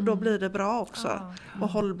behöver. För då blir det bra också och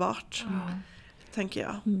hållbart, tänker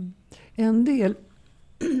jag. En del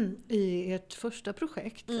i ert första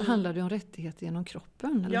projekt handlade om rättigheter genom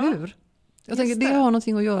kroppen, eller hur? Jag tänker det har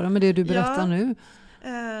någonting att göra med det du berättar nu.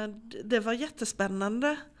 Det var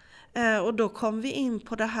jättespännande. Och då kom vi in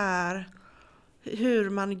på det här hur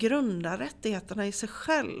man grundar rättigheterna i sig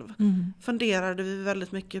själv. Funderade vi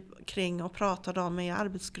väldigt mycket kring och pratade om i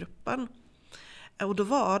arbetsgruppen. Och då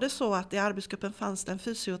var det så att i arbetsgruppen fanns det en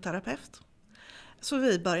fysioterapeut. Så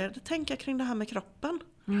vi började tänka kring det här med kroppen.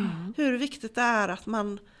 Hur viktigt det är att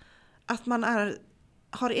man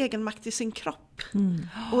har egen makt i sin kropp.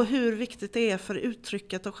 Och hur viktigt det är för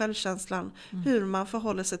uttrycket och självkänslan. Hur man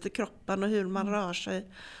förhåller sig till kroppen och hur man rör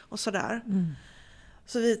sig och sådär.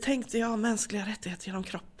 Så vi tänkte, mänskliga rättigheter genom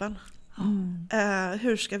kroppen.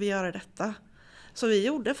 Hur ska vi göra detta? Så vi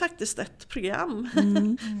gjorde faktiskt ett program.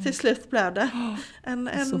 Till slut blev det. En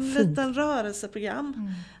liten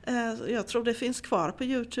rörelseprogram. Jag tror det finns kvar på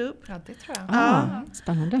YouTube. Ja, det tror jag.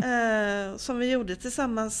 Spännande. Som vi gjorde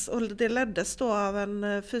tillsammans. Och det leddes då av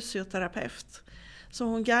en fysioterapeut. Så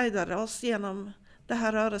hon guidade oss genom det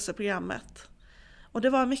här rörelseprogrammet. Och det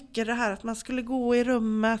var mycket det här att man skulle gå i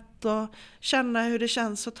rummet och känna hur det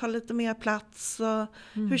känns att ta lite mer plats. Och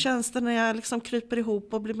hur känns det när jag liksom kryper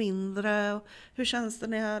ihop och blir mindre. Och hur känns det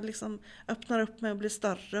när jag liksom öppnar upp mig och blir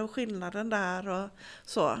större och skillnaden där och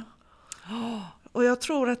så. Och jag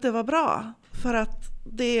tror att det var bra för att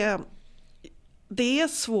det är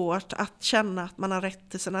svårt att känna att man har rätt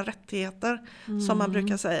till sina rättigheter som man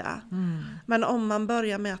brukar säga. Men om man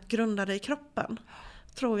börjar med att grunda det i kroppen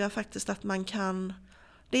tror jag faktiskt att man kan,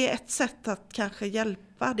 det är ett sätt att kanske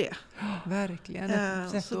hjälpa det. Verkligen,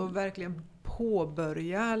 ett sätt att verkligen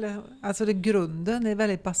påbörja, alltså grunden är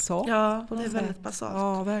väldigt basalt. Ja, det är väldigt basalt.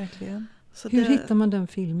 Ja, verkligen. Så hur hittar man den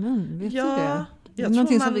filmen? Vet du det? Det är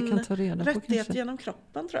någonting som vi kan ta reda på kanske. Rättighet genom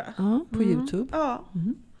kroppen tror jag. Ja, på YouTube. Ja.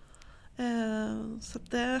 Så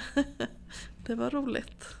det var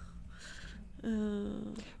roligt.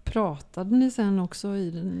 Pratade ni sen också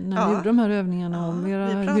när ni gjorde de här övningarna om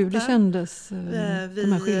hur det kändes? De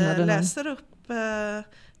här skillnaderna? Vi läser upp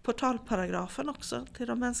portalparagrafen också till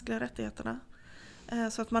de mänskliga rättigheterna.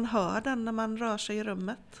 Så att man hör den när man rör sig i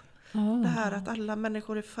rummet. Det här att alla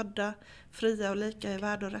människor är födda fria och lika i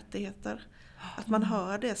värde och rättigheter. Att man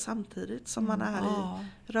hör det samtidigt som man är i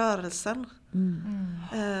rörelsen.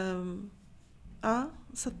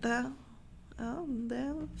 Så att det är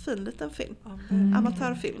en fin liten film.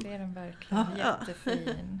 Amatörfilm. Det är den verkligen.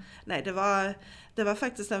 Jättefin. Nej, det var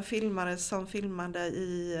faktiskt en filmare som filmade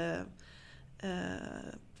i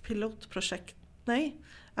pilotprojekt. Nej,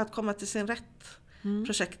 att komma till sin rätt.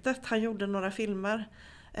 Projektet. Han gjorde några filmer.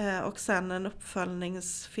 Och sen en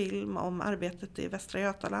uppföljningsfilm om arbetet i Västra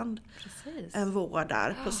Götaland. Precis. En vår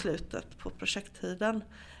där på slutet på projekttiden.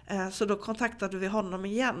 Så då kontaktade vi honom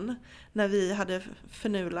igen när vi hade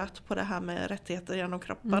förnulat på det här med rättigheter genom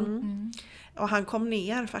kroppen. Och han kom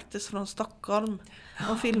ner faktiskt från Stockholm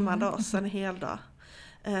och filmade oss en hel dag.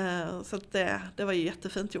 Så det var ju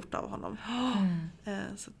jättefint gjort av honom.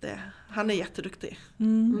 Så han är jätteduktig.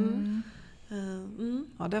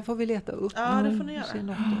 Ja, där får vi leta upp. Ja, det får ni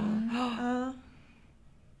göra.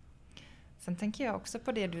 Sen tänker jag också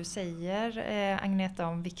på det du säger, Agneta,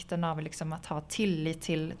 om vikten av liksom att ha tillit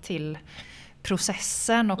till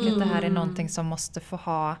processen och att det här är någonting som måste få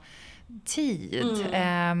ha tid.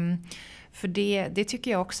 För det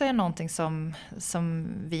tycker jag också är någonting som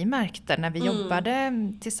vi märkte när vi jobbade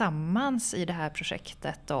tillsammans i det här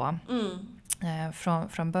projektet då.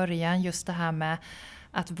 Från början, just det här med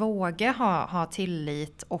att våga ha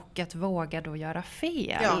tillit och att våga då göra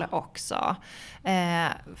fel också.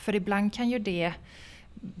 För ibland kan ju det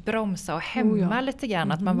bromsa och hämma lite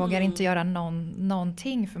grann. Att man vågar inte göra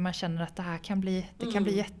någonting för man känner att det här kan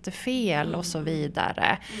bli jättefel och så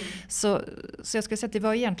vidare. Så jag skulle säga att det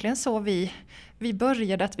var egentligen så vi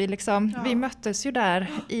började. Att vi möttes ju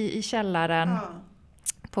där i källaren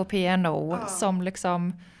på PNO som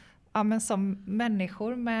liksom... Ja, men som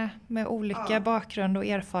människor med olika bakgrund och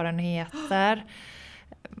erfarenheter.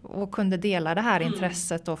 och kunde dela det här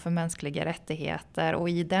intresset då för mänskliga rättigheter, och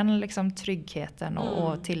i den liksom tryggheten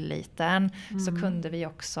och tilliten så kunde vi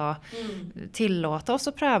också tillåta oss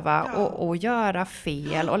att pröva och göra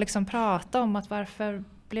fel och liksom prata om att varför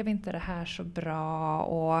blev inte det här så bra,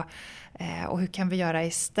 och hur kan vi göra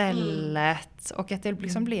istället, och att det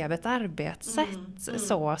liksom blev ett arbetssätt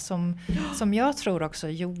så som jag tror också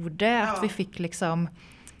gjorde att vi fick liksom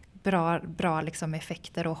bra liksom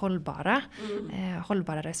effekter och hållbara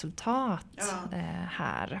resultat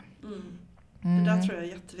här. Det där tror jag är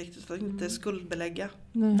jätteviktigt, att inte skuldbelägga.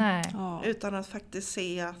 Nej. Utan att faktiskt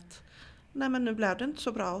se att nej, men nu blev det inte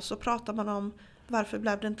så bra, och så pratar man om varför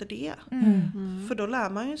blev det inte det? För då lär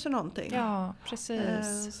man ju sig någonting. Ja,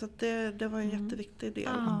 precis. Så det var en jätteviktig del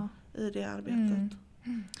i det arbetet.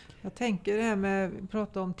 Jag tänker det här med att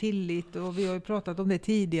prata om tillit, och vi har ju pratat om det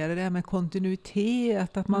tidigare, det här med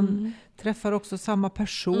kontinuitet, att man träffar också samma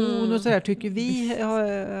person och sådär, tycker vi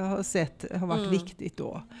har sett har varit viktigt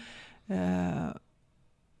då.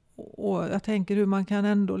 Och jag tänker hur man kan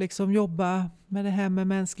ändå liksom jobba med det här med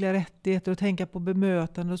mänskliga rättigheter och tänka på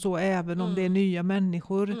bemötande och så, även om det är nya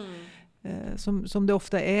människor. Som det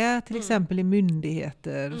ofta är till exempel i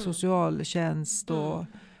myndigheter, socialtjänst och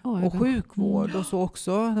sjukvård och så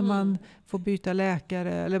också. När man får byta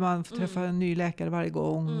läkare eller man får träffa en ny läkare varje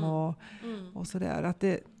gång och sådär. Att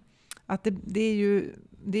det är ju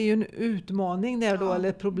en utmaning där då, eller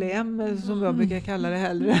ett problem som jag brukar kalla det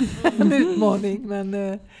hellre. En utmaning, men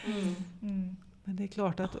det är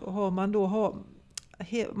klart att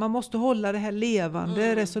man måste hålla det här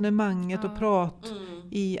levande resonemanget och prat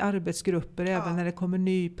i arbetsgrupper även när det kommer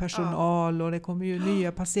ny personal och det kommer ju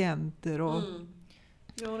nya patienter och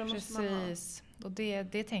Jo, det måste man ha. Precis. Och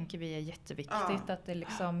det tänker vi är jätteviktigt, att det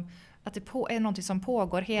liksom att det är någonting som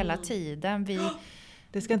pågår hela tiden.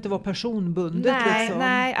 Det ska inte vara personbundet.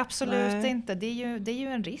 Nej, absolut inte. Det är ju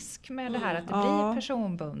en risk med det här att det blir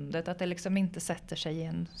personbundet. Att det liksom inte sätter sig i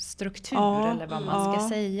en struktur eller vad man ska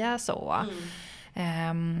säga så.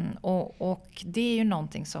 Och det är ju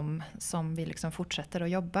någonting som vi liksom fortsätter att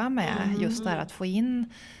jobba med. Just där att få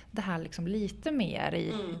in det här liksom lite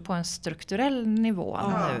mer på en strukturell nivå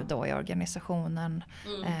nu då i organisationen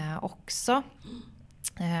också.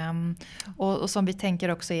 Och som vi tänker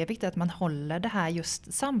också är viktigt att man håller det här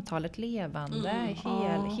just samtalet levande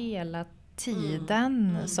hela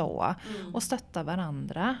tiden så, och stöttar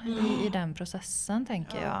varandra i den processen,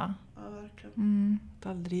 tänker jag. Ja, verkligen.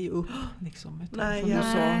 Aldrig upp liksom, utan Nej, som du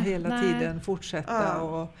sa, hela tiden fortsätta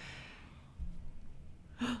och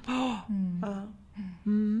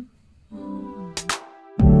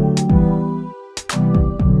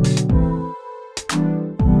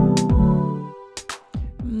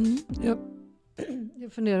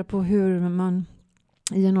Jag funderar på hur man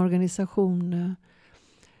i en organisation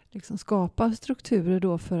liksom skapar strukturer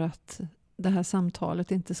då för att det här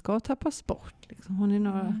samtalet inte ska tappas bort. Liksom. Har ni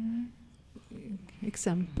några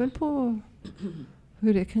exempel på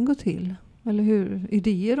hur det kan gå till? Eller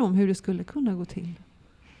idéer om hur det skulle kunna gå till?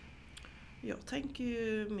 Jag tänker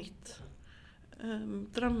ju mitt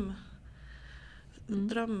dröm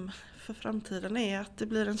för framtiden är att det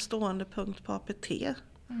blir en stående punkt på APT.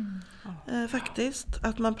 Faktiskt.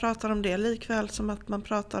 Att man pratar om det likväl som att man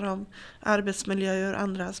pratar om arbetsmiljö ur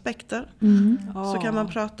andra aspekter. Så kan man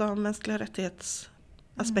prata om mänskliga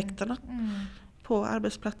rättighetsaspekterna på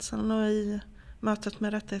arbetsplatsen och i mötet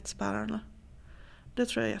med rättighetsbärarna. Det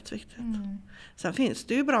tror jag är jätteviktigt. Sen finns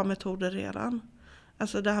det ju bra metoder redan.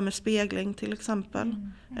 Alltså det här med spegling till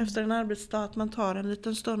exempel. Efter en arbetsdag att man tar en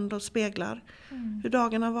liten stund och speglar hur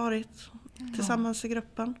dagen har varit tillsammans i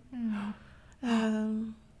gruppen.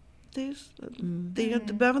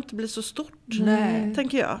 Det behöver inte bli så stort,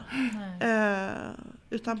 tänker jag.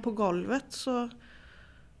 Utan på golvet så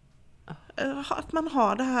att man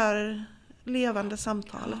har det här levande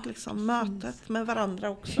samtalet, liksom, mötet med varandra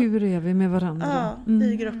också. Hur är vi med varandra?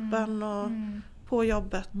 I gruppen och på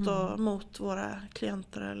jobbet och mot våra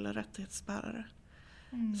klienter eller rättighetsbärare.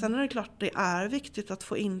 Sen är det klart, det är viktigt att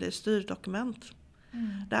få in det i styrdokument.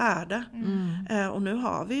 Det är det. Och nu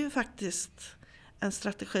har vi ju faktiskt en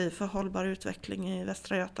strategi för hållbar utveckling i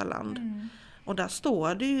Västra Götaland. Och där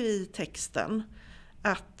står det ju i texten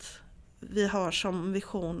att vi har som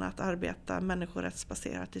vision att arbeta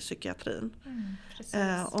människorättsbaserat i psykiatrin.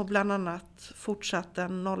 Och bland annat fortsatt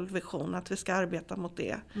en nollvision, att vi ska arbeta mot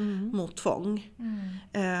det, mot tvång.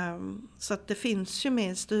 Så att det finns ju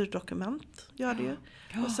med i styrdokument, gör det ju.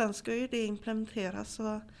 Och sen ska ju det implementeras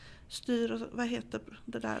och vad heter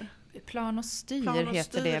det där? Plan och styr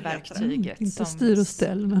heter det verktyget. Inte styr och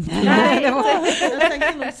ställ. Men... Nej,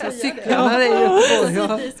 cyklarna är ju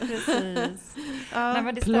på. Precis. Nej,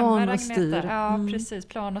 men det Plan stämmer, och styr. Agneta. Ja, precis.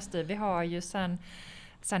 Plan och styr. Vi har ju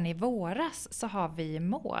sen i våras så har vi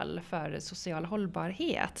mål för social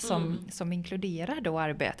hållbarhet som inkluderar då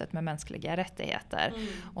arbetet med mänskliga rättigheter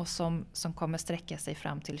och som kommer sträcka sig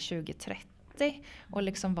fram till 2030 och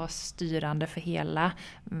liksom vara styrande för hela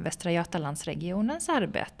Västra Götalandsregionens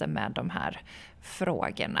arbete med de här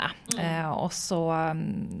frågorna. Och så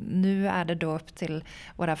nu är det då upp till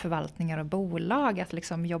våra förvaltningar och bolag att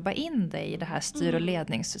liksom jobba in det i det här styr- och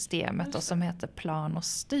ledningssystemet och som heter plan och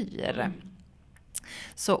styr.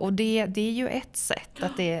 Så, och det är ju ett sätt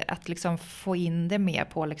att liksom få in det mer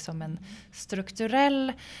på liksom en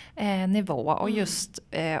strukturell nivå och just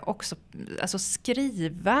också alltså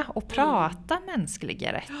skriva och prata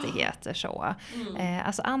mänskliga rättigheter så.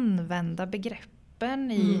 Alltså använda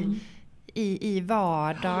begreppen i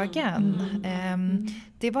vardagen.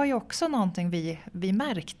 Det var ju också någonting vi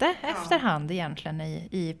märkte efterhand egentligen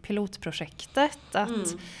i pilotprojektet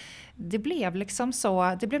att det blev liksom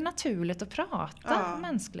så, det blev naturligt att prata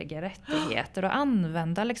mänskliga rättigheter och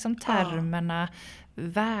använda liksom termerna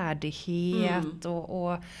värdighet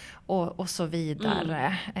och så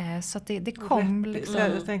vidare. Så att det kom liksom...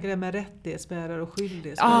 Jag tänker det med rättighetsbärare och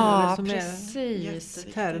skyldighetsbärare som precis.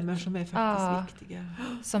 är termer som är faktiskt viktiga.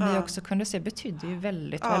 Som vi också kunde se betyder ju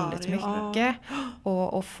väldigt mycket.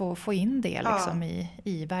 Och få in det liksom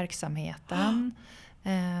i verksamheten.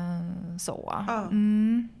 Så.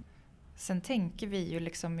 Sen tänker vi ju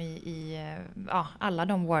liksom i alla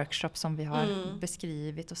de workshops som vi har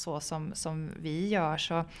beskrivit och så som vi gör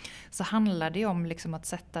så handlar det ju om liksom att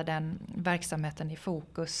sätta den verksamheten i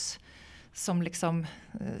fokus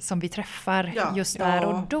som vi träffar just där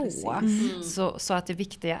och då. Så att det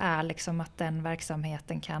viktiga är liksom att den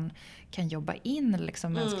verksamheten kan jobba in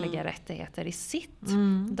liksom mänskliga rättigheter i sitt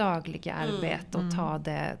dagliga arbete och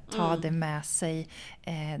ta det med sig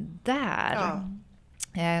där. Ja.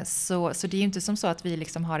 Så det är ju inte som så att vi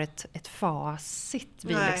liksom har ett facit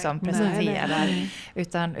vi liksom presenterar.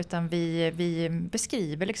 Utan vi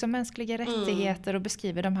beskriver liksom mänskliga rättigheter och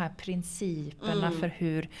beskriver de här principerna för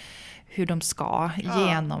hur de ska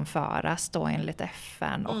genomföras då enligt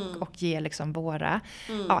FN och ge liksom våra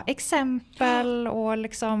exempel och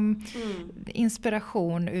liksom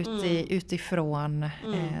inspiration utifrån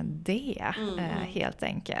det helt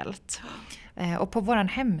enkelt. Och på våran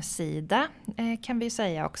hemsida kan vi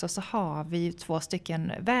säga också så har vi 2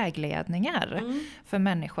 stycken vägledningar för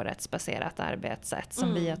människorättsbaserat arbetssätt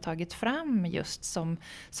som vi har tagit fram just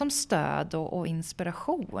som stöd och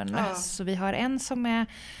inspiration. Så vi har en som är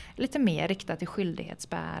lite mer riktad till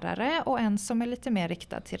skyldighetsbärare och en som är lite mer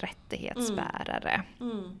riktad till rättighetsbärare.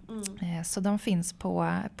 Så de finns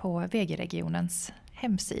på VG-regionens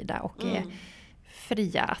hemsida och är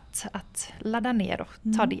fria att ladda ner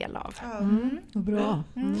och ta del av. Vad bra.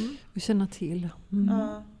 Vi känner till.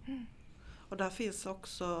 Och där finns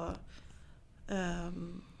också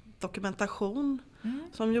dokumentation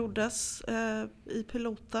som gjordes i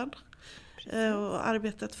piloten. Och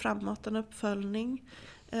arbetet framåt, en uppföljning.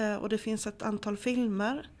 Och det finns ett antal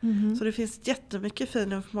filmer. Så det finns jättemycket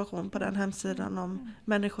fin information på den hemsidan om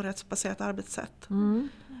människorättsbaserat arbetssätt.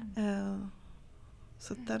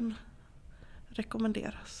 Så den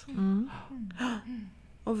rekommenderas.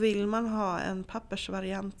 Och vill man ha en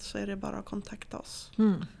pappersvariant så är det bara att kontakta oss.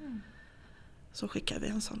 Så skickar vi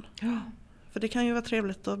en sån. För det kan ju vara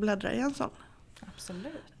trevligt att bläddra i en sån.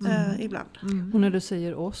 Absolut. Ibland. Och när du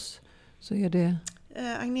säger oss så är det?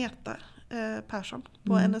 Agneta Persson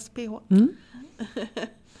på NSPH.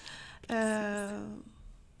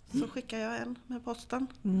 Så skickar jag en med posten.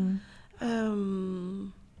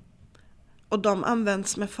 Och de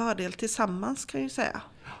används med fördel tillsammans kan jag ju säga.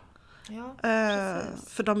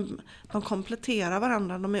 För de kompletterar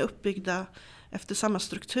varandra. De är uppbyggda efter samma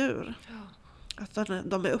struktur. Att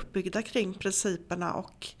de är uppbyggda kring principerna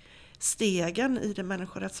och stegen i det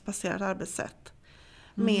människorättsbaserade arbetssätt.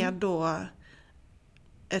 Med då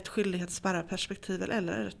ett skyldighetsspärrarperspektiv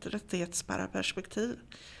eller ett rättighetsspärrarperspektiv.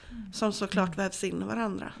 Som såklart vävs in i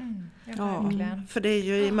varandra. Verkligen. För det är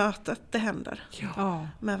ju i mötet det händer.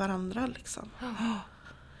 Med varandra liksom.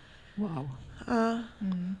 Wow.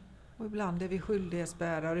 Och ibland är vi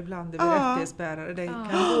skyldighetsbärare, ibland är vi rättighetsbärare. Det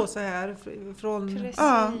kan gå så här från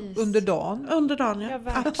under dagen. Under dagen, ja.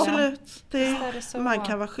 Absolut. Man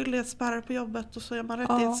kan vara vara skyldighetsbärare på jobbet och så är man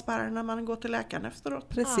rättighetsbärare när man går till läkaren efteråt.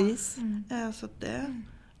 Precis. Så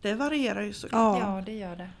det varierar ju såklart. Ja, det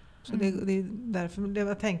gör det. Så det är därför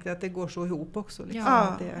jag tänkte att det går så ihop också. Liksom.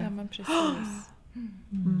 Ja, men precis.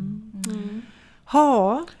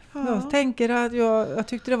 Ja, Ja. jag tänker att jag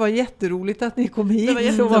tyckte det var jätteroligt att ni kom hit. Det var Så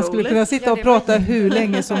man skulle jätteroligt. kunna sitta Ja, och det var prata hur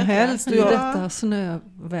länge som helst. Och I jag, detta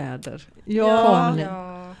snöväder. ja, Kom ni.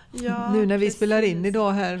 Ja, nu när vi precis. spelar in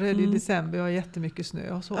idag här så är det Mm. december och har jättemycket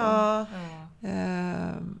snö och så. Ja,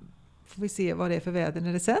 Får vi se vad det är för väder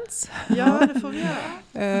när det sänds. ja, det får vi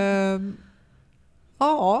göra.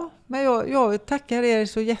 Ja, men jag tackar er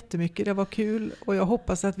så jättemycket. Det var kul och jag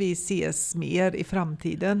hoppas att vi ses mer i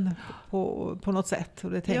framtiden på något sätt.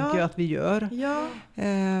 Och det tänker Ja. jag att vi gör. Ja,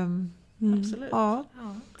 absolut. Ja.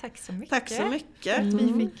 Ja, tack så mycket. Tack så mycket. Att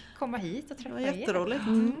vi fick komma hit och Det träffa var er. jätteroligt.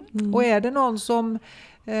 Och är det någon som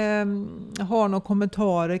har några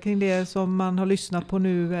kommentarer kring det som man har lyssnat på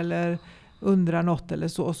nu eller undrar något eller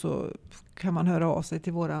så kan man höra av sig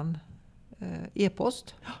till våran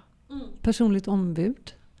e-post. Personligt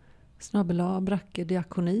ombud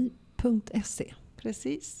 @brackediakoni.se.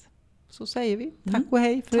 Precis. Så säger vi. Tack och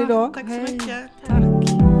hej för idag. Tack så mycket. Tack.